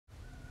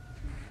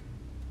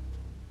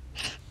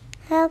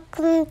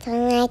Welcome to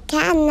my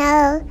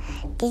channel.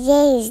 This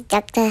is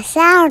Dr.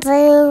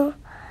 Saru.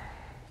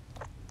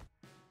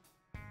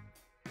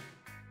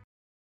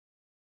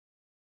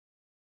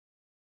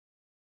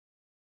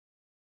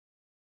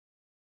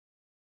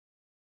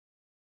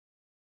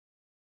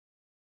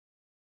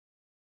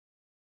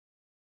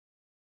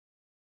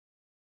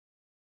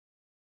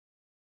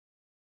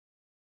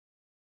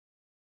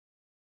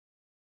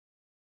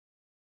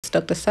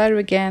 Dr. Saru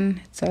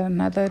again. It's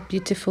another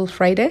beautiful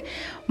Friday.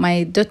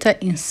 My daughter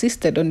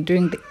insisted on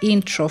doing the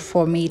intro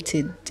for me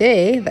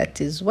today.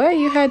 That is why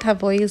you heard her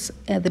voice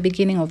at the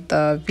beginning of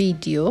the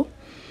video.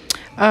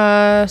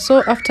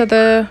 So after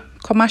the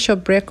commercial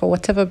break, or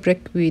whatever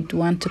break we'd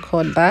want to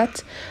call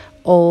that,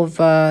 of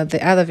the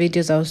other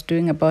videos I was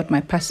doing about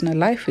my personal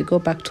life, we go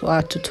back to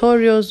our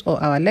tutorials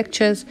or our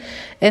lectures,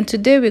 and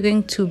today we're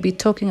going to be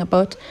talking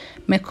about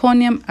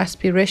Meconium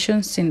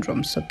Aspiration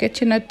syndrome. So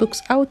get your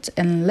notebooks out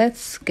and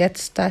let's get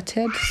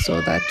started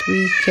so that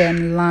we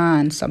can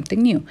learn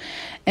something new.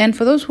 And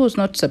for those who've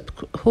not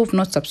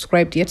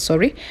subscribed yet,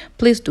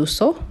 please do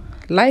so.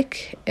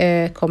 Like,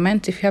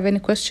 comment if you have any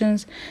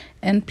questions,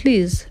 and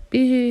please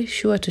be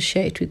sure to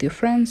share it with your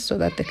friends so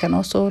that they can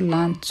also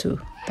learn too.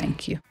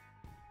 Thank you.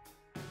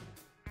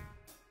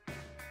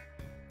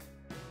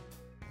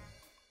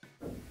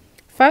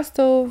 First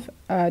off,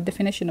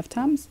 definition of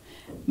terms.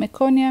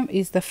 Meconium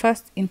is the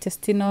first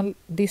intestinal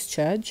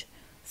discharge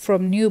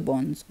from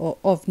newborns or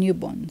of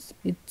newborns.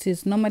 It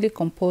is normally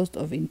composed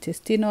of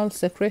intestinal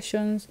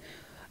secretions.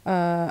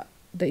 The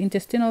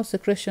intestinal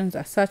secretions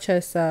are such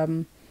as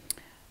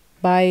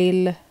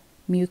bile,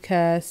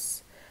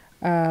 mucus,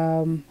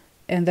 and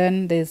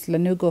then there's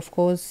lanugo, of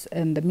course,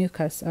 and the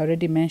mucus. I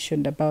already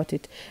mentioned about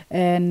it.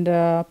 And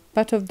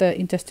part of the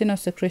intestinal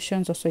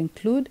secretions also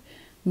include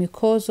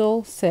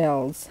mucosal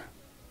cells.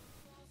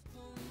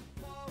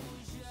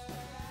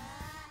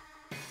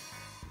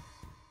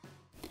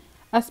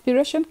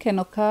 Aspiration can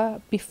occur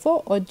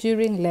before or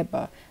during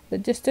labor. The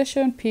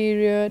gestation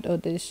period or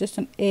the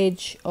gestation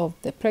age of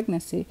the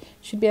pregnancy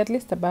should be at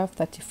least above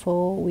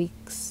 34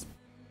 weeks.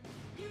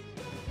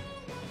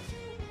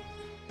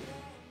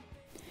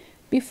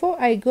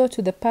 Before I go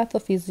to the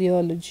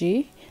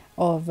pathophysiology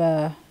of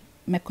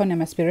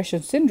Meconium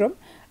Aspiration syndrome,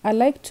 I'd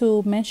like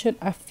to mention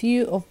a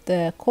few of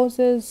the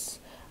causes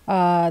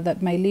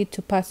that might lead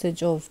to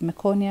passage of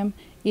meconium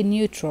in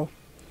utero.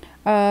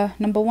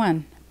 Number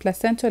one,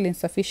 placental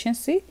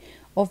insufficiency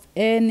of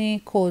any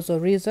cause or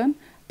reason,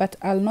 but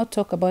I'll not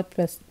talk about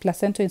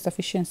placental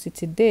insufficiency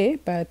today,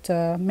 but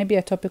maybe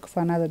a topic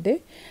for another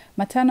day.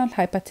 Maternal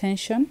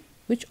hypertension,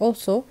 which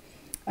also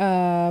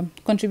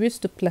contributes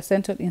to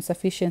placental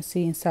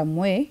insufficiency in some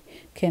way,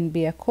 can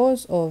be a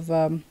cause of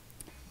the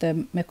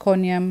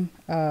meconium,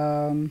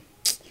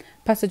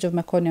 passage of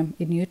meconium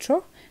in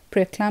utero.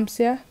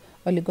 Preeclampsia,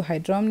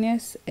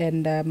 oligohydramnios,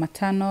 and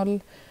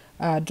maternal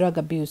drug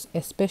abuse,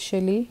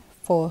 especially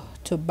for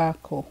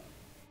tobacco.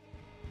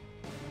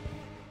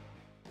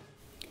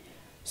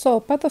 So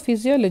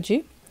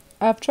pathophysiology,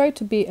 I've tried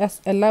to be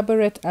as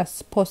elaborate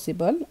as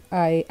possible.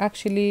 I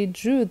actually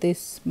drew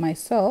this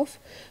myself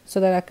so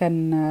that I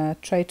can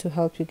try to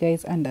help you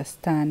guys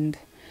understand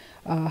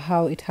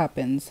how it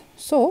happens.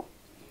 So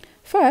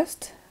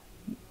first,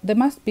 there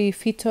must be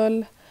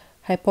fetal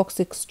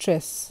hypoxic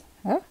stress.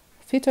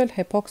 Fetal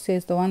hypoxia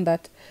is the one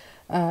that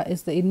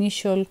is the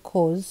initial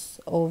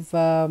cause of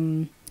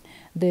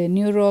the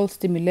neural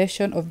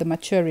stimulation of the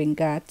maturing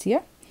gut.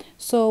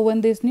 So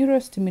when there's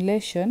neural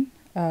stimulation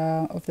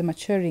of the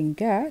maturing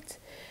gut,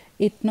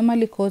 it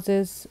normally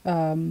causes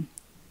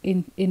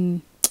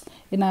in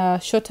a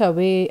shorter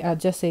way, I'll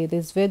just say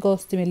there's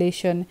vagal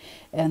stimulation,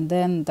 and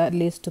then that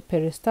leads to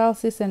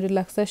peristalsis and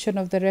relaxation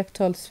of the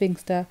rectal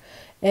sphincter,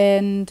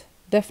 and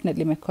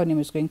definitely meconium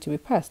is going to be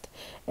passed.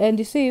 And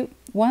you see,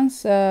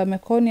 once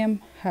meconium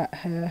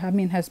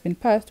has been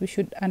passed, we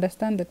should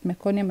understand that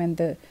meconium and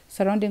the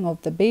surrounding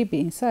of the baby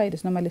inside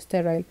is normally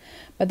sterile,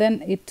 but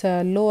then it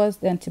lowers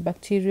the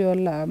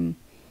antibacterial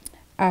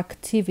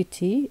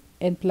activity,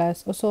 and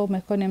plus also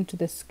meconium to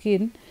the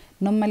skin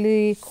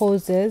normally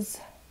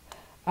causes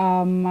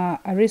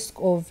a risk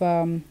of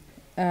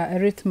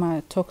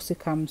erythema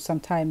toxicum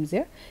sometimes,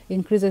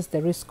 increases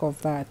the risk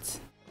of that.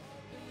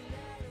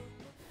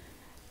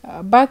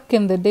 Back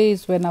in the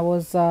days when I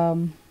was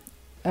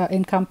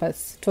in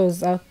campus, it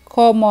was a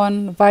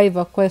common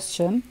Viva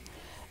question: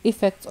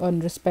 effects on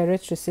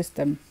respiratory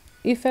system,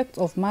 effects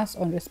of M.A.S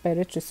on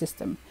respiratory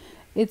system.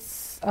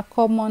 It's a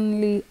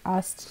commonly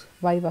asked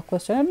Viva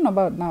question. I don't know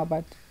about now,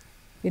 but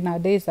in our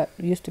days that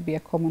used to be a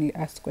commonly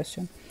asked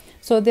question.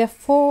 So there are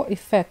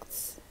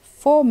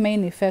four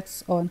main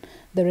effects on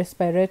the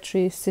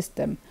respiratory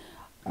system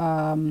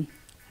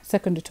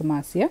secondary to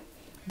M.A.S.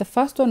 The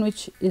first one,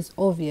 which is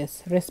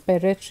obvious,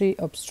 respiratory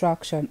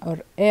obstruction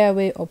or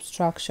airway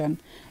obstruction.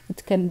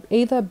 It can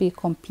either be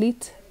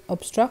complete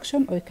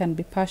obstruction or it can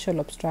be partial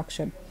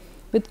obstruction.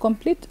 With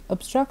complete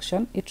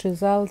obstruction, it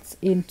results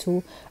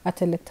into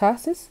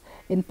atelectasis.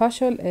 In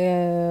partial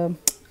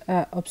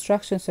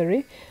obstruction,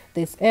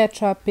 there's air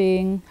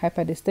trapping,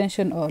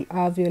 hyperdistension or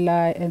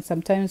alveoli, and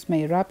sometimes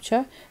may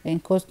rupture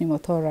and cause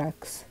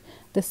pneumothorax.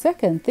 The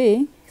second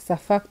thing is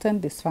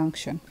surfactant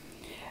dysfunction.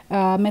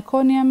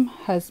 Meconium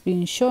has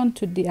been shown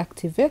to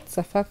deactivate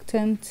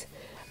surfactant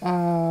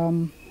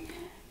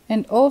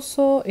and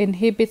also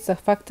inhibit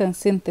surfactant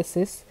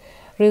synthesis,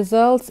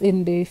 results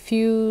in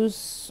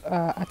diffuse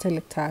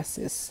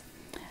atelectasis.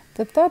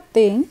 The third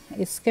thing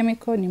is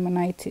chemical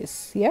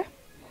pneumonitis.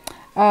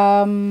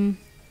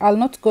 I'll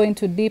not go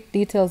into deep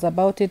details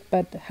about it,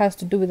 but it has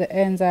to do with the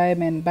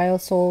enzyme and bile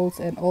salts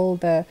and all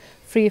the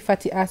free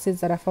fatty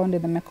acids that are found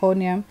in the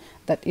meconium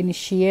that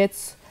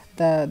initiates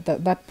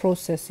that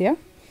process.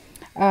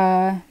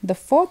 The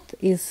fourth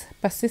is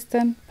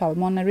persistent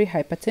pulmonary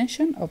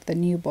hypertension of the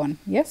newborn.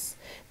 Yes,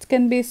 it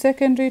can be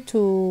secondary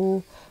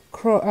to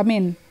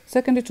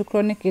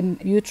chronic in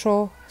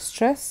utero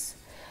stress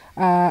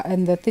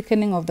and the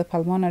thickening of the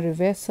pulmonary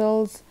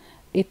vessels.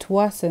 It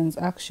worsens,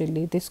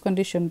 actually, this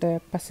condition,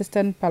 the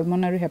persistent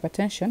pulmonary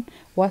hypertension,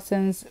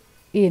 worsens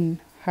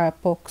in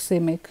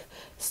hypoxemic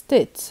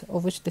state,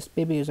 of which this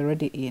baby is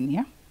already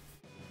in.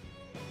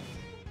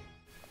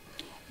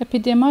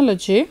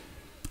 Epidemiology.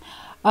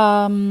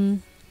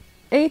 8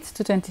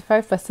 to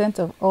 25%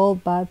 of all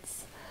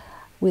births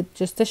with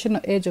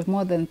gestational age of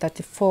more than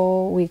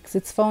 34 weeks.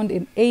 It's found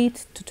in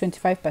 8 to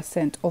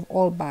 25% of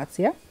all births.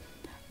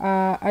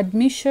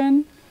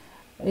 Admission,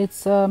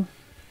 it's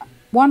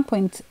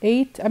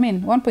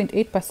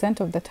 1.8%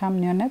 of the term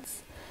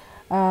neonates.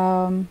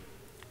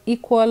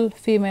 Equal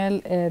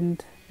female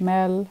and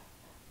male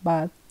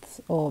births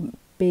or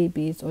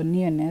babies or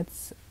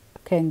neonates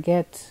can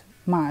get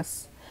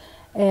M.A.S.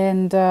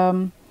 And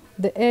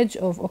the age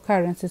of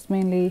occurrence is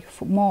mainly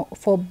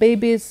for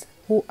babies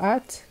who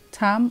are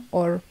term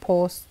or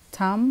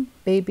post-term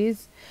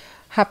babies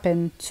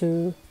happen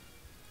to,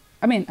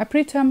 a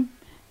preterm,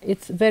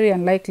 it's very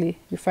unlikely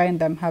you find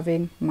them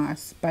having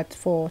M.A.S. But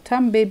for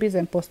term babies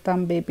and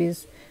post-term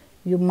babies,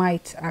 you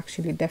might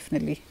actually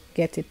definitely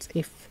get it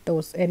if there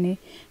was any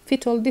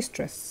fetal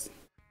distress.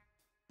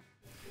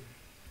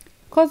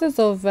 Causes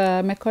of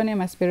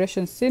Meconium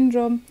Aspiration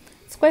syndrome.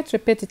 It's quite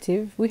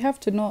repetitive. We have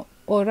to know,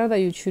 or rather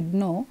you should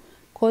know,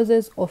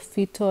 causes of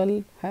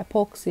fetal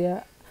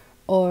hypoxia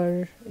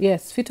or,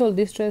 yes, fetal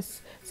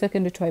distress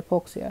secondary to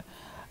hypoxia,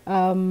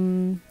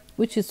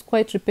 which is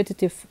quite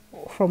repetitive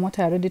from what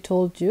I already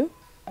told you.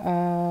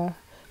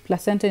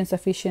 Placenta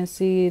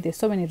insufficiency, there's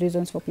so many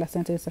reasons for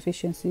placenta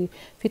insufficiency,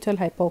 fetal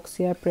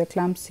hypoxia,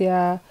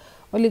 preeclampsia,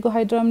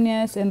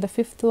 oligohydramnios, and the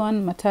fifth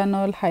one,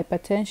 maternal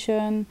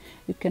hypertension.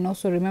 You can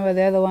also remember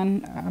the other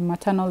one,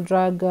 maternal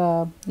drug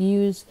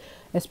use,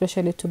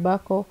 especially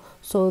tobacco.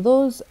 So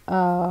those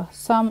are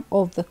some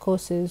of the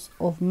causes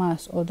of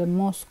M.A.S, or the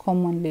most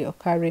commonly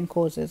occurring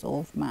causes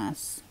of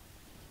M.A.S.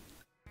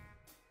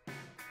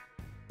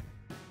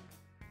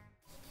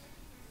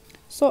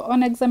 So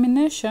on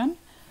examination,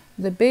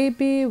 the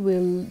baby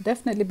will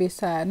definitely be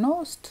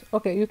cyanosed.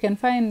 Okay, you can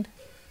find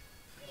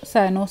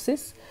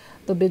cyanosis.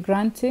 There'll be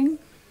grunting.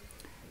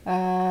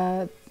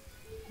 The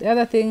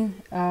other thing,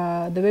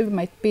 the baby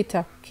might be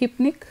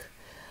tachypnic.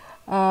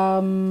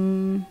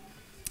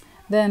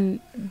 Then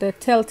the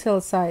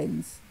telltale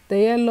signs, the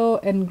yellow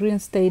and green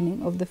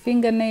staining of the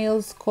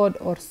fingernails, cord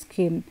or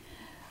skin,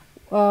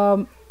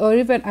 or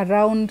even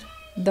around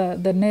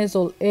the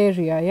nasal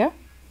area,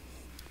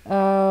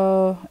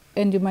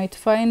 and you might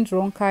find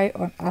rhonchi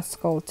or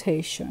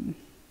auscultation.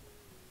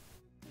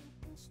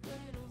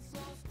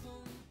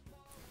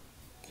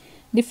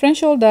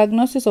 Differential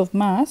diagnosis of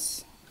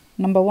M.A.S.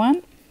 Number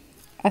 1,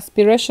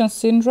 aspiration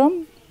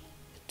syndrome.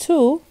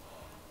 2,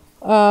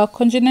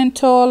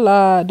 congenital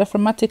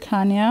diaphragmatic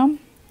hernia.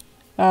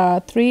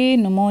 3,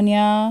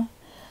 pneumonia.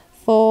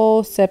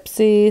 4,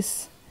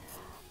 sepsis.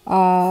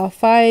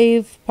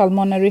 5,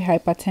 pulmonary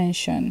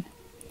hypertension.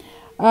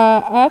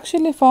 I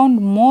actually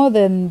found more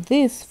than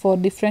this for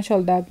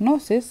differential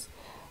diagnosis,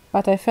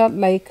 but I felt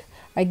like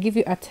I give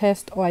you a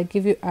test, or I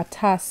give you a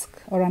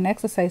task or an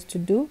exercise to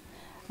do.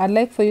 I'd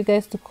like for you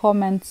guys to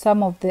comment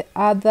some of the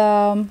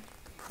other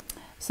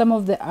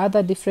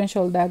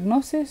differential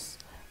diagnosis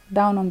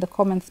down on the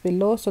comments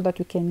below, so that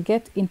we can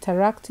get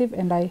interactive.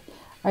 And I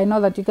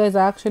know that you guys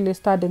are actually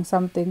studying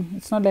something.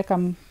 It's not like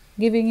I'm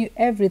giving you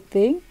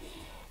everything.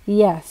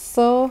 Yes,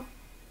 so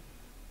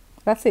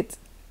that's it.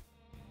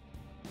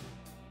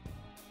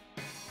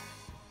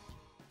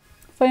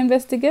 For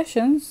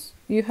investigations,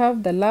 you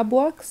have the lab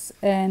works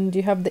and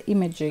you have the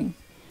imaging.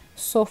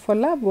 So for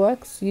lab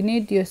works, you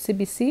need your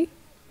CBC,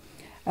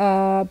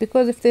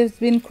 because if there's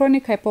been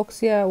chronic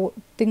hypoxia,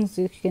 things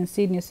you can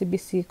see in your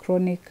CBC,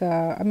 chronic,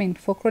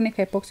 for chronic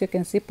hypoxia, you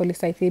can see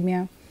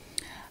polycythemia.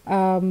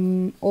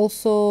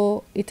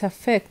 Also, it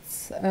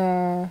affects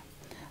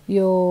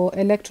your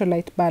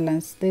electrolyte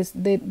balance. There's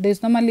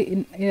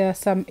normally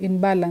some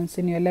imbalance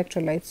in your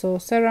electrolytes. So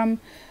serum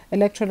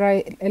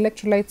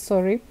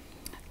electrolytes,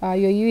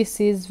 your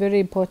UEC is very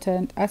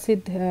important.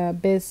 Acid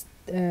base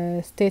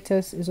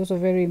status is also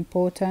very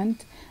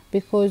important,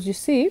 because you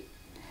see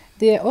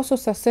they are also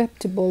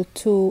susceptible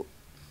to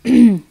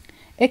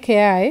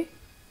AKI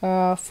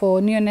for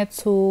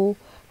neonates who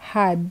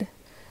had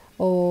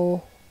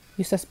or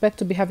you suspect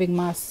to be having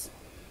M.A.S.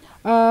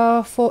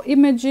 For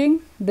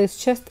imaging, there's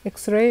chest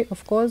x-ray,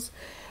 of course,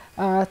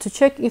 to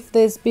check if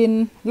there's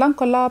been lung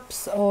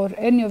collapse or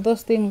any of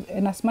those things,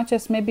 and as much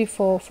as maybe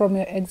from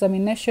your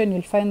examination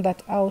you'll find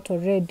that out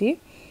already,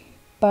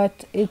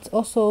 but it's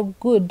also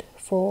good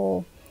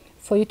for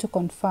you to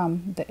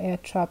confirm the air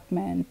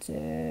entrapment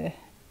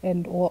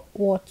and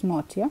what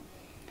not. Yeah.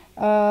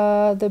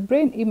 The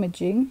brain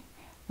imaging,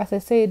 as I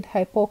said,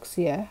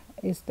 hypoxia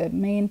is the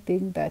main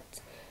thing,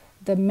 that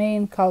the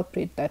main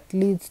culprit that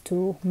leads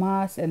to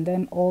M.A.S. and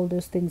then all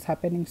those things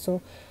happening.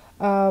 So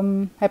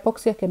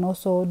hypoxia can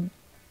also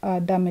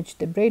damage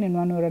the brain in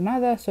one way or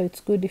another, so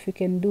it's good if you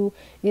can do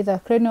either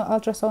cranial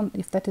ultrasound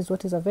if that is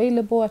what is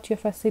available at your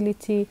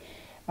facility,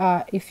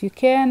 if you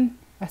can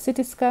a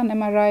CT scan,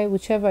 MRI,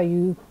 whichever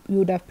you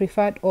would have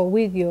preferred, or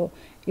with your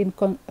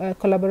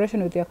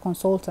collaboration with your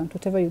consultant,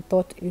 whatever you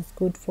thought is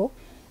good for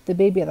the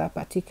baby at that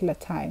particular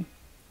time.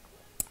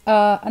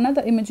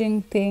 Another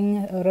imaging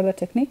thing, or rather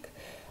technique,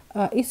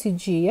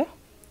 ECG,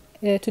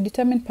 to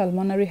determine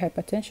pulmonary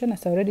hypertension.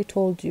 As I already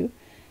told you,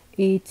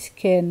 it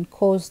can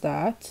cause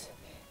that,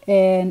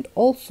 and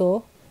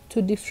also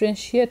to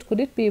differentiate, could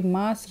it be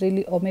M.A.S.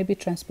 really, or maybe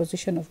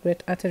transposition of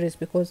great arteries,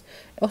 because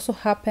it also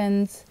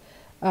happens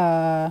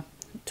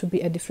to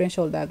be a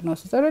differential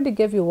diagnosis. I already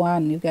gave you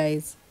one, you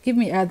guys. Give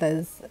me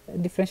others,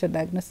 differential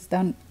diagnosis,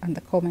 down in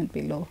the comment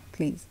below,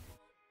 please.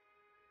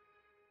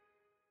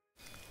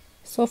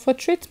 So for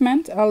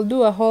treatment, I'll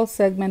do a whole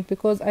segment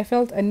because I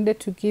felt I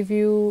needed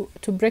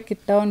to break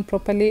it down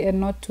properly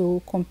and not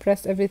to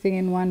compress everything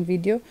in one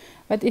video.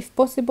 But if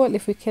possible,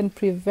 if we can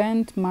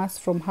prevent M.A.S.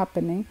 from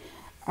happening,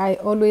 I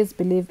always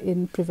believe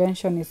in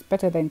prevention is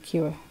better than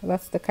cure.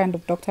 That's the kind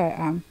of doctor I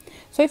am.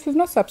 So if you've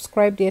not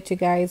subscribed yet, you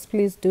guys,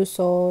 please do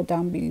so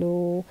down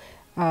below.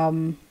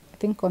 I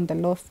think on the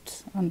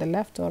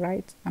left or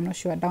right, I'm not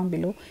sure, down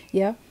below.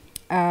 Yeah.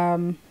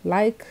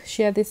 Like,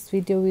 share this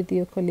video with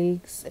your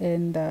colleagues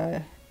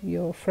and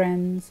your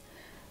friends,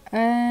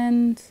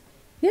 and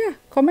yeah,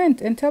 comment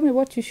and tell me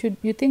what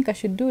you think I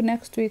should do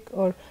next week,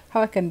 or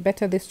how I can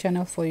better this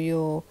channel for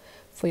your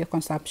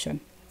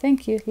consumption.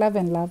 Thank you. Love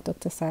and love,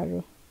 Dr.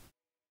 Saru.